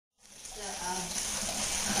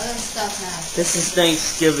stuff now. This is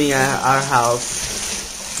Thanksgiving at our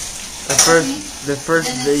house. The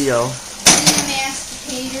first video. And the mashed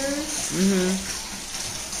potatoes.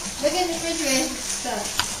 Look at the refrigerator stuff.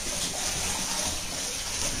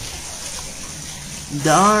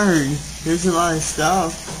 Darn, there's a lot of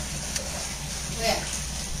stuff. Where?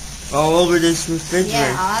 All over this refrigerator.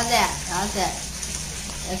 Yeah, all that.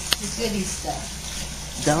 That's the goodie stuff.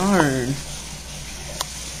 Darn.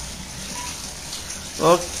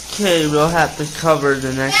 Okay, we'll have to cover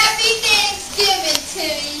the next. Happy Thanksgiving,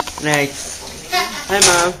 Timmy. Next. Hi,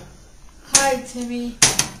 Mom. Hi, Timmy.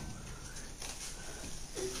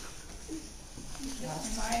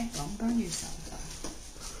 Don't burn yourself.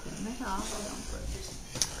 Turn it off. Don't burn yourself.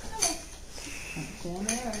 Don't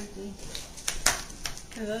burn everything.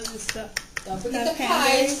 I love this stuff. Don't forget the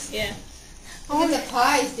pies. Yeah. Look at the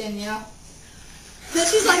pies, Danielle.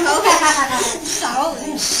 She's like,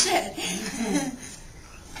 holy shit.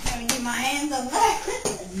 Let me get my hands on that.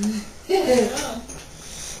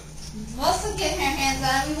 Melissa get her hands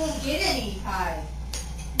on it, we won't get any pie.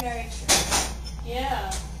 Very true. Yeah.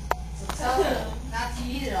 So tell her not to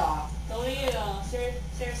eat it all. Don't eat it all. Share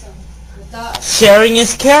some. With us. Sharing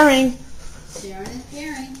is caring. Sharing is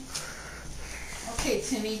caring. Okay,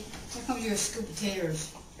 Timmy. Here comes your scoop of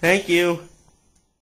potatoes. Thank you.